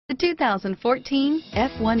The 2014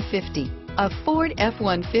 F-150. A Ford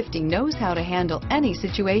F-150 knows how to handle any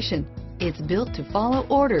situation. It's built to follow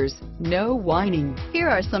orders, no whining. Here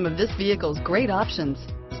are some of this vehicle's great options: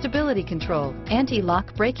 stability control,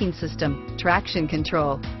 anti-lock braking system, traction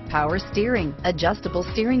control, power steering, adjustable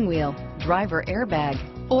steering wheel, driver airbag,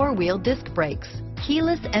 four-wheel disc brakes,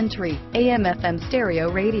 keyless entry, AM/FM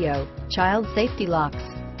stereo radio, child safety locks,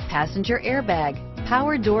 passenger airbag,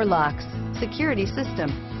 power door locks, security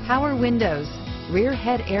system, power windows, rear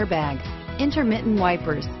head airbag, intermittent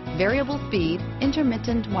wipers, variable speed,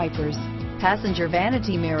 intermittent wipers, passenger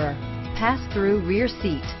vanity mirror, pass-through rear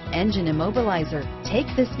seat, engine immobilizer. Take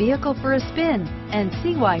this vehicle for a spin and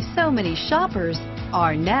see why so many shoppers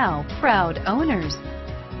are now proud owners.